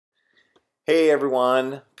Hey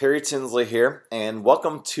everyone, Perry Tinsley here, and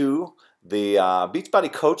welcome to the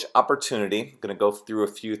Beachbody Coach Opportunity. I'm going to go through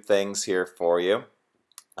a few things here for you.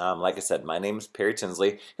 Like I said, my name is Perry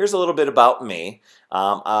Tinsley. Here's a little bit about me.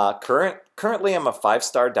 Currently, I'm a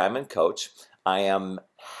 5-star diamond coach. I am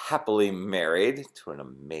happily married to an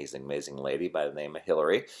amazing lady by the name of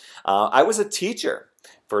Hillary. I was a teacher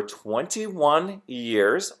for 21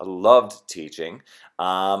 years. I loved teaching.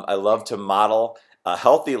 I loved to model a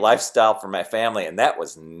healthy lifestyle for my family, and that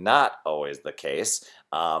was not always the case.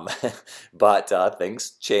 But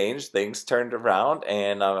things changed, things turned around,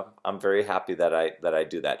 and I'm very happy that I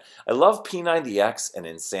do that. I love P90X and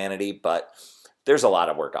Insanity, but there's a lot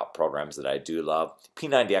of workout programs that I do love.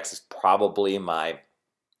 P90X is probably my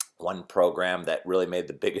one program that really made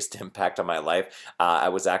the biggest impact on my life. I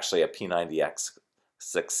was actually a P90X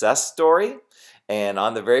success story, and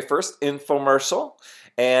on the very first infomercial,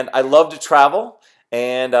 and I love to travel.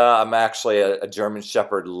 And I'm actually a German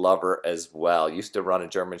Shepherd lover as well. Used to run a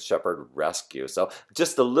German Shepherd rescue. So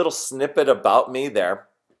just a little snippet about me there.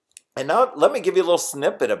 And now let me give you a little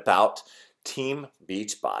snippet about Team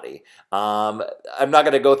Beachbody. I'm not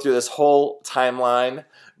going to go through this whole timeline,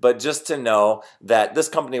 but just to know that this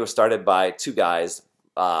company was started by two guys,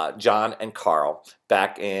 John and Carl,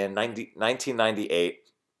 back in 1998.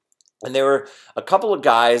 And there were a couple of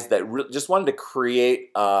guys that just wanted to create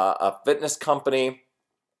a fitness company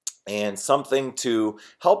and something to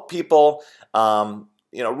help people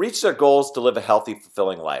reach their goals to live a healthy,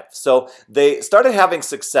 fulfilling life. So they started having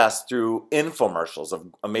success through infomercials of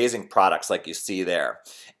amazing products like you see there.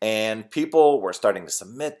 And people were starting to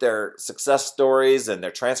submit their success stories and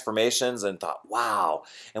their transformations and thought, wow.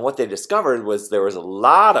 And what they discovered was there was a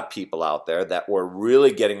lot of people out there that were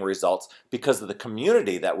really getting results because of the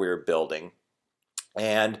community that we were building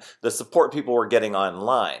and the support people were getting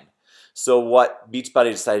online. So what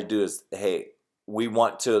Beachbody decided to do is, hey, we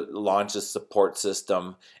want to launch a support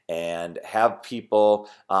system and have people,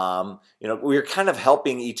 we were kind of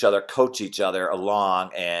helping each other, coach each other along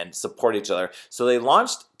and support each other. So they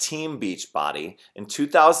launched Team Beachbody in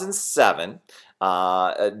 2007,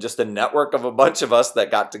 just a network of a bunch of us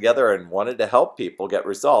that got together and wanted to help people get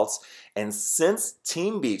results. And since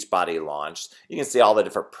Team Beachbody launched, you can see all the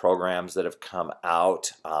different programs that have come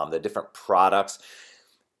out, the different products,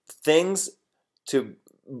 things to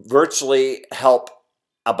virtually help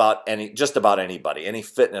just about anybody, any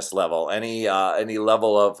fitness level, any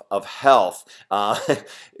level of health.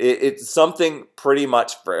 It's something pretty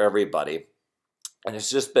much for everybody. And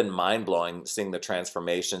it's just been mind-blowing seeing the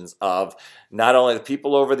transformations of not only the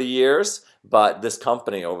people over the years, but this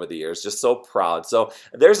company over the years. Just so proud. So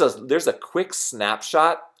there's a quick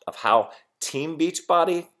snapshot of how Team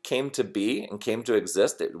Beachbody came to be and came to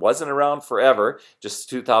exist. It wasn't around forever, just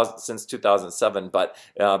since 2007, but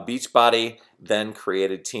Beachbody then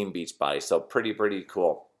created Team Beachbody. So pretty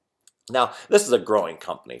cool. Now, this is a growing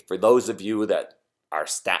company. For those of you that are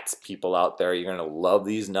stats people out there, you're going to love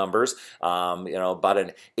these numbers. About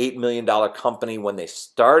an $8 million company when they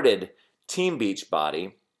started Team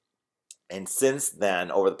Beachbody. And since then,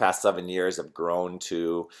 over the past 7 years, have grown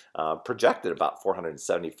to projected about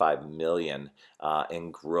 $475 million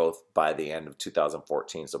in growth by the end of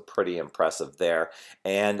 2014. So pretty impressive there.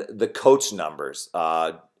 And the coach numbers,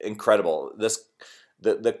 incredible.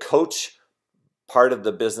 The coach part of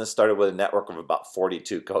the business started with a network of about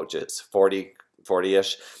 42 coaches,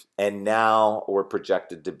 40-ish, and now we're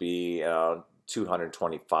projected to be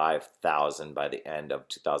 225,000 by the end of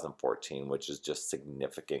 2014, which is just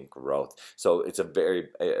significant growth. So it's a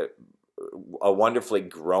wonderfully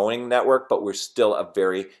growing network, but we're still a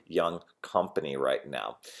very young company right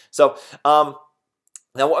now. So now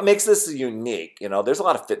what makes this unique, there's a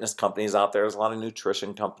lot of fitness companies out there, there's a lot of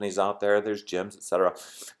nutrition companies out there, there's gyms, etc.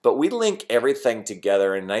 But we link everything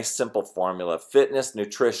together in a nice simple formula: fitness,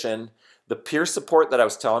 nutrition, the peer support that I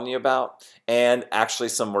was telling you about, and actually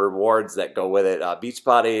some rewards that go with it.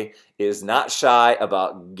 Beachbody is not shy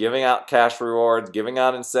about giving out cash rewards, giving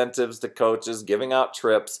out incentives to coaches, giving out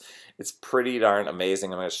trips. It's pretty darn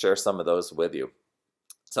amazing. I'm going to share some of those with you.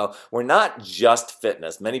 So we're not just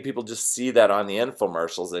fitness. Many people just see that on the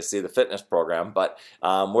infomercials. They see the fitness program, but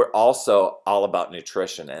we're also all about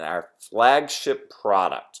nutrition. And our flagship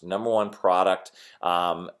product, #1 product,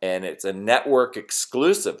 and it's a network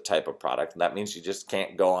exclusive type of product. That means you just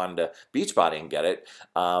can't go on to Beachbody and get it,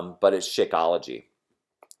 but it's Shakeology.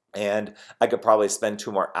 And I could probably spend 2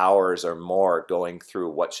 more hours or more going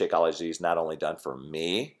through what Shakeology has not only done for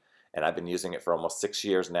me and I've been using it for almost 6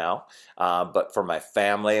 years now. But for my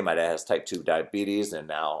family, my dad has type 2 diabetes, and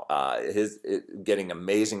now getting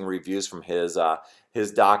amazing reviews from his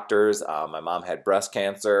doctors. My mom had breast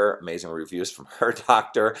cancer, amazing reviews from her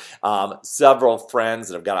doctor. Several friends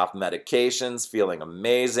that have got off medications, feeling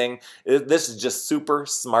amazing. This is just super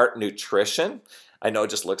smart nutrition. I know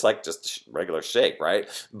it just looks like just regular shake, right?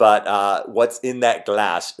 But what's in that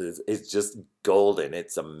glass is just golden.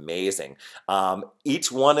 It's amazing.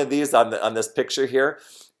 Each one of these on this picture here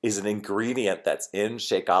is an ingredient that's in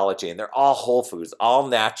Shakeology, and they're all whole foods, all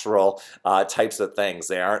natural types of things.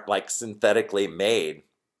 They aren't like synthetically made.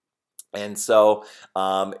 And so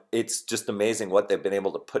it's just amazing what they've been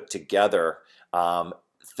able to put together.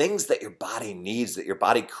 Things that your body needs, that your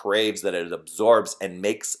body craves, that it absorbs and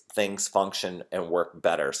makes things function and work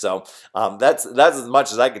better. So that's as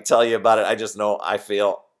much as I could tell you about it. I just know I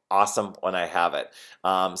feel awesome when I have it.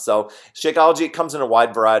 So Shakeology comes in a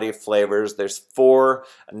wide variety of flavors. There's 4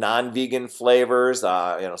 non-vegan flavors,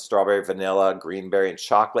 strawberry, vanilla, greenberry, and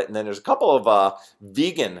chocolate. And then there's a couple of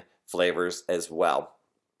vegan flavors as well.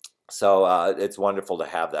 So it's wonderful to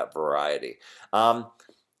have that variety.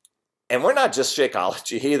 And we're not just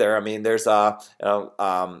Shakeology either. I mean, there's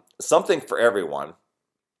something for everyone,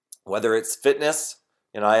 whether it's fitness.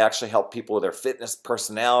 I actually help people with their fitness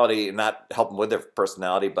personality, not help them with their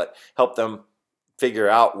personality, but help them figure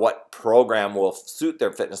out what program will suit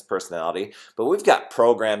their fitness personality. But we've got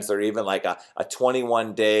programs that are even like a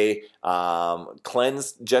 21-day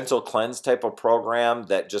gentle cleanse type of program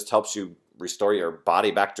that just helps you restore your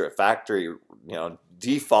body back to a factory,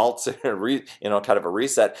 defaults, kind of a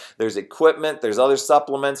reset. There's equipment, there's other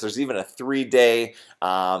supplements, there's even a 3-day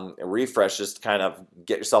refresh just to kind of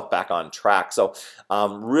get yourself back on track. So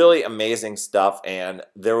really amazing stuff, and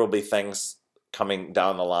there will be things coming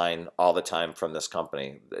down the line all the time from this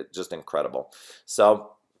company. Just incredible.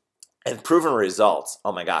 So, and proven results.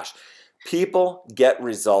 Oh my gosh. People get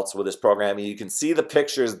results with this program. You can see the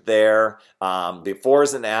pictures there,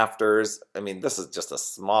 befores and afters. I mean, this is just a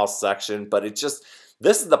small section, but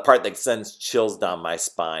this is the part that sends chills down my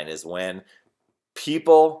spine, is when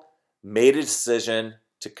people made a decision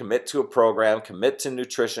to commit to a program, commit to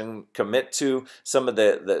nutrition, commit to some of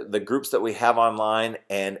the groups that we have online,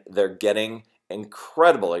 and they're getting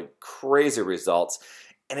incredibly crazy results.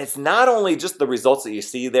 And it's not only just the results that you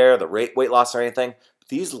see there, the weight loss or anything.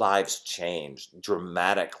 These lives change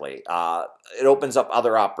dramatically. It opens up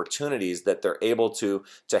other opportunities that they're able to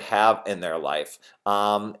have in their life.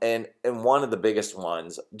 And one of the biggest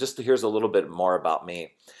ones, here's a little bit more about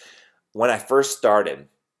me. When I first started,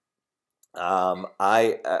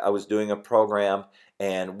 I was doing a program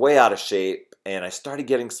and way out of shape, and I started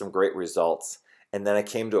getting some great results. And then I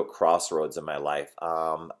came to a crossroads in my life.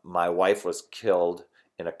 My wife was killed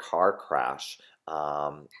in a car crash,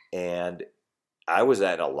 and I was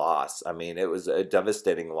at a loss. I mean, it was a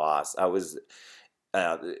devastating loss. I was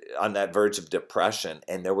on that verge of depression,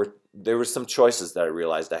 and there were some choices that I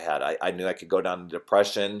realized I had. I knew I could go down the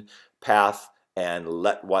depression path and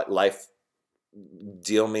let what life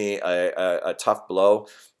deal me a tough blow,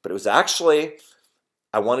 but it was actually,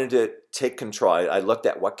 I wanted to take control. I looked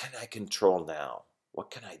at, what can I control now?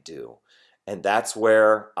 What can I do? And that's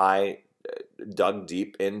where I dug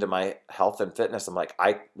deep into my health and fitness. I'm like,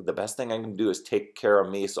 the best thing I can do is take care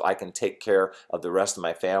of me so I can take care of the rest of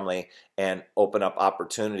my family and open up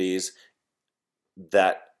opportunities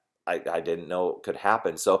that I didn't know could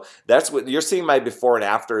happen. So that's what you're seeing. My before and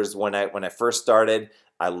afters. When I first started,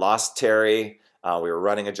 I lost Terry. We were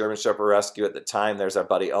running a German Shepherd rescue at the time. There's our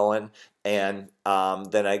buddy Owen. And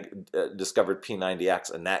then I discovered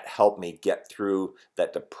P90X, and that helped me get through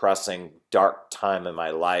that depressing, dark time in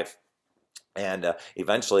my life, and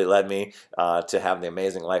eventually led me to have the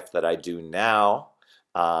amazing life that I do now.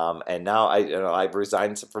 And now I've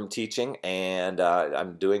resigned from teaching, and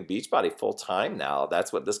I'm doing Beachbody full time now.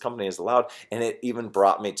 That's what this company has allowed, and it even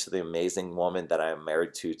brought me to the amazing woman that I am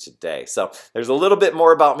married to today. So there's a little bit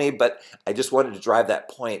more about me, but I just wanted to drive that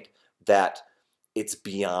point that it's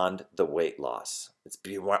beyond the weight loss. It's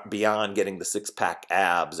beyond getting the six-pack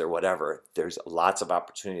abs or whatever. There's lots of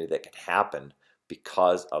opportunity that can happen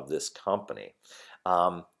because of this company.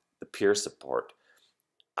 The peer support.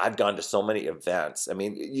 I've gone to so many events. I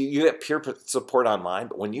mean, you get peer support online,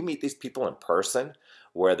 but when you meet these people in person,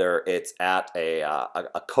 whether it's at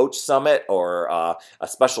a coach summit or a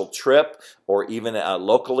special trip, or even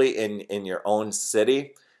locally in your own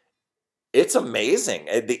city, it's amazing.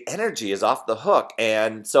 The energy is off the hook.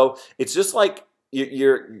 And so it's just like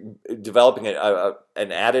you're developing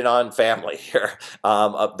an added-on family here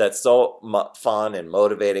that's so fun and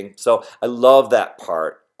motivating. So I love that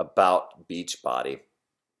part about Beachbody.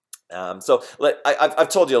 I've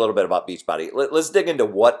told you a little bit about Beachbody. Let's dig into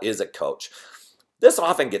what is a coach. This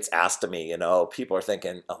often gets asked to me. People are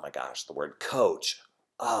thinking, "Oh my gosh, the word coach.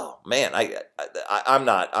 Oh man, I'm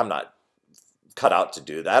not cut out to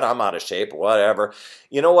do that. I'm out of shape, whatever."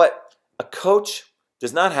 You know what? A coach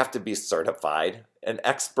does not have to be certified, an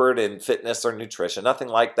expert in fitness or nutrition, nothing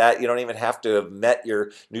like that. You don't even have to have met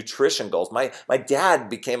your nutrition goals. My dad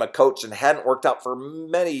became a coach and hadn't worked out for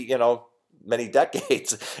many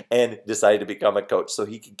decades and decided to become a coach so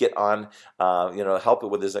he could get on, help it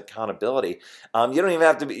with his accountability. You don't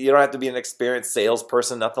have to be an experienced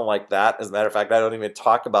salesperson, nothing like that. As a matter of fact, I don't even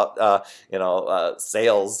talk about,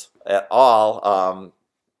 sales at all.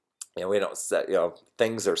 We don't say,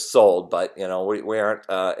 things are sold, but, we aren't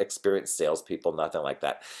experienced salespeople, nothing like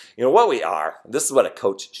that. What we are, this is what a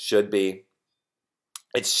coach should be.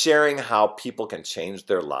 It's sharing how people can change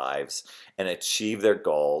their lives and achieve their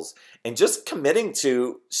goals and just committing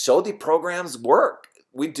to show the programs work.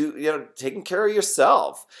 We do, taking care of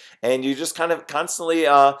yourself, and you just kind of constantly,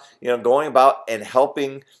 going about and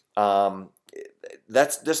helping.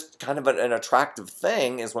 That's just kind of an attractive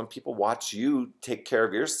thing, is when people watch you take care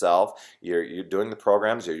of yourself. You're doing the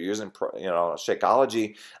programs, you're using,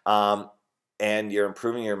 Shakeology, and you're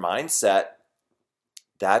improving your mindset.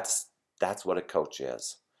 That's what a coach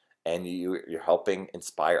is. And you're helping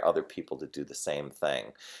inspire other people to do the same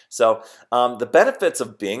thing. So the benefits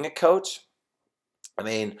of being a coach,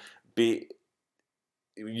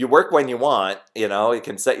 you work when you want, you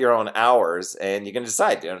can set your own hours, and you can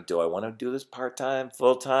decide, do I want to do this part-time,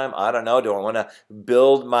 full-time? I don't know. Do I want to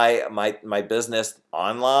build my business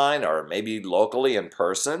online or maybe locally in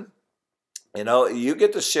person? You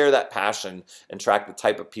get to share that passion and track the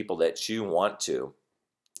type of people that you want to.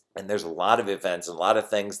 And there's a lot of events and a lot of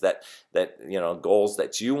things that goals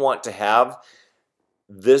that you want to have.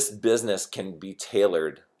 This business can be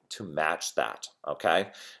tailored to match that, okay?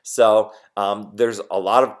 So there's a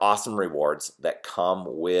lot of awesome rewards that come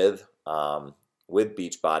with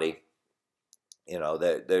Beachbody.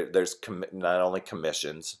 There's not only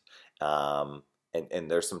commissions, and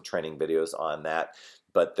there's some training videos on that,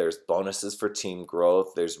 but there's bonuses for team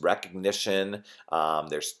growth, there's recognition,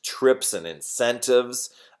 there's trips and incentives.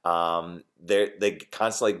 They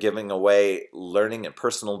constantly giving away learning and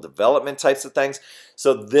personal development types of things.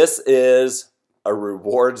 So this is a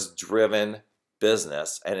rewards-driven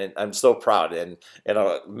business, and I'm so proud. And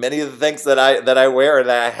many of the things that I wear and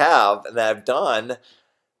that I have and that I've done.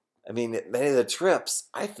 Many of the trips,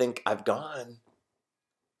 I think I've gone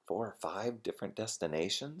 4 or 5 different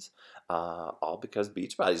destinations, all because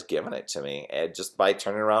Beachbody's given it to me, and just by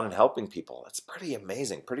turning around and helping people. It's pretty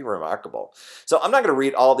amazing, pretty remarkable. So I'm not going to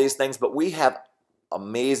read all these things, but we have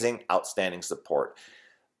amazing, outstanding support,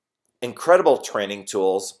 incredible training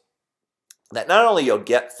tools that not only you'll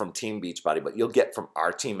get from Team Beachbody, but you'll get from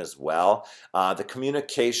our team as well. The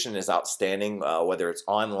communication is outstanding, whether it's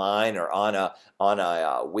online or on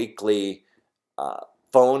a weekly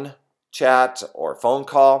phone chat or phone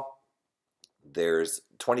call. There's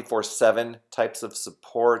 24/7 types of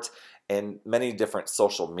support and many different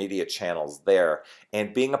social media channels there.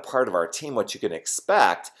 And being a part of our team, what you can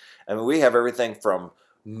expect, we have everything from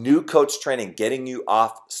new coach training, getting you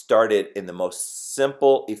started in the most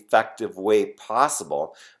simple, effective way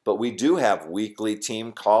possible. But we do have weekly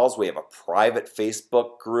team calls. We have a private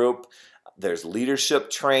Facebook group. There's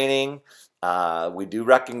leadership training. We do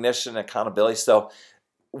recognition, accountability. So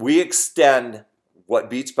we extend what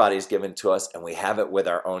Beachbody has given to us, and we have it with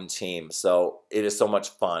our own team. So it is so much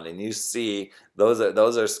fun. And you see, those are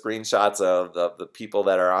screenshots of the people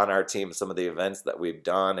that are on our team, some of the events that we've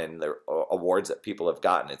done, and the awards that people have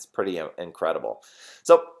gotten. It's pretty incredible.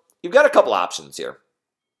 So you've got a couple options here.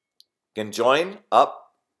 You can join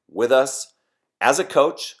up with us as a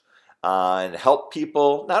coach and help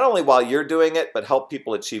people, not only while you're doing it, but help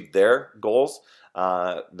people achieve their goals,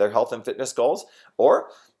 their health and fitness goals. Or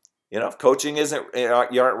if coaching isn't,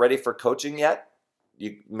 you aren't ready for coaching yet,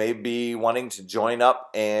 you may be wanting to join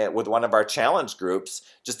up with one of our challenge groups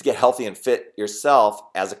just to get healthy and fit yourself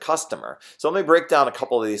as a customer. So let me break down a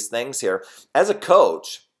couple of these things here. As a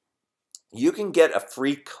coach, you can get a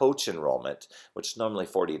free coach enrollment, which is normally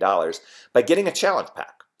 $40, by getting a challenge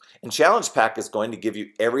pack. And Challenge Pack is going to give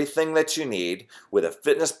you everything that you need with a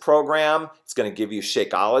fitness program. It's going to give you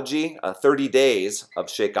Shakeology, 30 days of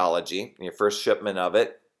Shakeology, your first shipment of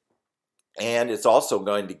it. And it's also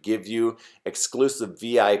going to give you exclusive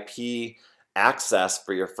VIP access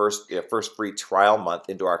for your first free trial month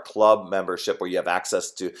into our club membership, where you have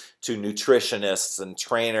access to nutritionists and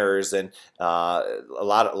trainers and a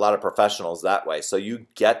lot of professionals that way. So you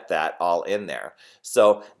get that all in there.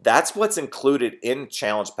 So that's what's included in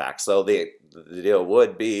Challenge Pack. So the deal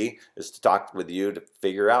would be is to talk with you to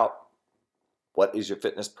figure out what is your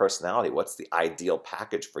fitness personality, what's the ideal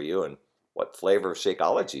package for you, and what flavor of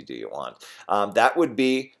Shakeology do you want. That would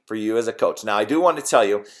be for you as a coach. Now, I do want to tell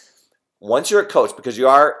you, once you're a coach, because you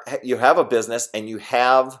have a business and you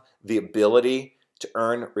have the ability to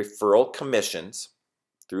earn referral commissions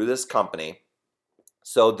through this company,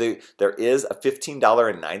 so there is a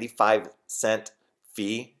 $15.95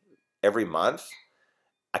 fee every month.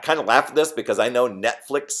 I kind of laugh at this because I know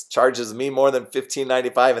Netflix charges me more than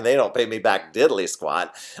 $15.95 and they don't pay me back diddly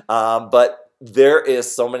squat. But there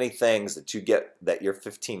is so many things that you get that your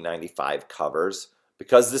 $15.95 covers,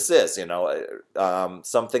 because this is,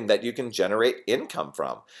 something that you can generate income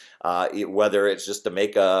from, whether it's just to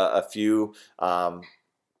make a few,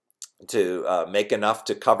 make enough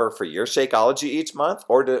to cover for your Shakeology each month,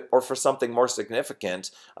 or for something more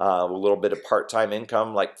significant, a little bit of part-time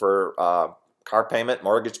income, like for car payment,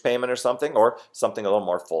 mortgage payment, or something a little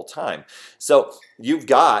more full-time. So you've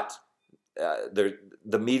got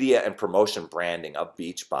the media and promotion branding of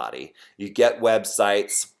Beachbody. You get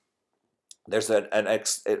websites. There's an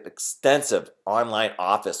extensive online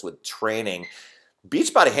office with training.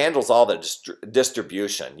 Beachbody handles all the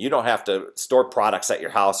distribution. You don't have to store products at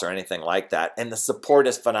your house or anything like that. And the support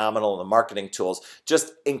is phenomenal. The marketing tools,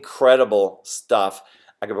 just incredible stuff.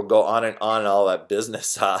 I could go on and all that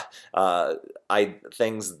business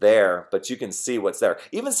things there, but you can see what's there.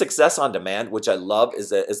 Even Success on Demand, which I love,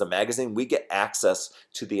 is a magazine. We get access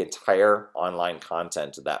to the entire online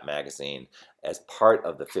content of that magazine as part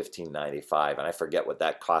of the $15.95, and I forget what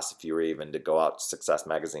that costs if you were even to go out to Success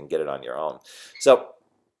Magazine and get it on your own. So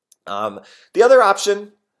the other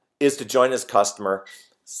option is to join as customer.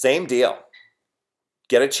 Same deal.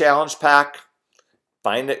 Get a challenge pack.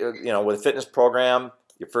 Find it, with a fitness program,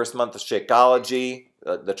 your first month of Shakeology,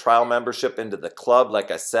 the trial membership into the club,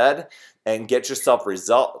 like I said, and get yourself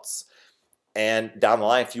results. And down the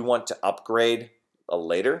line, if you want to upgrade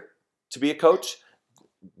later to be a coach,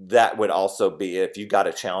 that would also be, if you got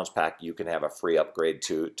a challenge pack, you can have a free upgrade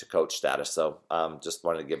to coach status. So just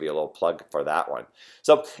wanted to give you a little plug for that one.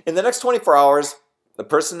 So in the next 24 hours, the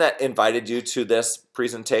person that invited you to this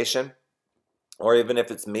presentation, or even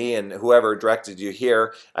if it's me and whoever directed you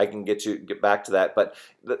here, I can get back to that. But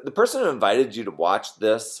the person who invited you to watch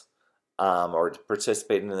this or to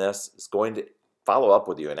participate in this is going to follow up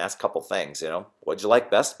with you and ask a couple things. What'd you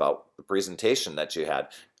like best about the presentation that you had,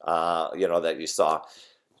 that you saw?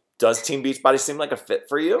 Does Team Beachbody seem like a fit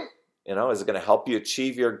for you? Is it going to help you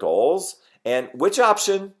achieve your goals? And which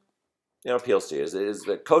option, appeals to you? Is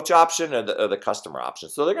the coach option or the customer option?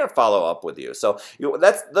 So they're going to follow up with you. So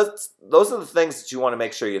those are the things that you want to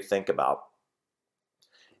make sure you think about.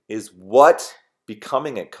 Is what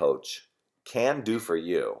becoming a coach can do for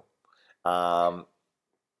you. Then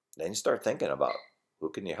you start thinking about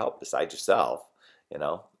who can you help besides yourself,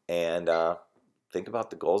 and think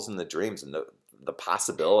about the goals and the dreams and the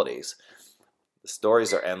possibilities. The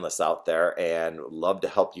stories are endless out there, and love to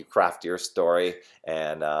help you craft your story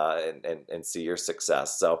and see your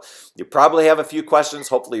success. So you probably have a few questions.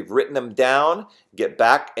 Hopefully you've written them down. Get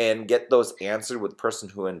back and get those answered with the person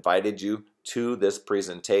who invited you to this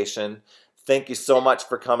presentation. Thank you so much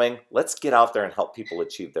for coming. Let's get out there and help people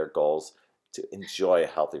achieve their goals to enjoy a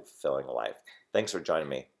healthy, fulfilling life. Thanks for joining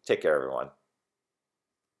me. Take care, everyone.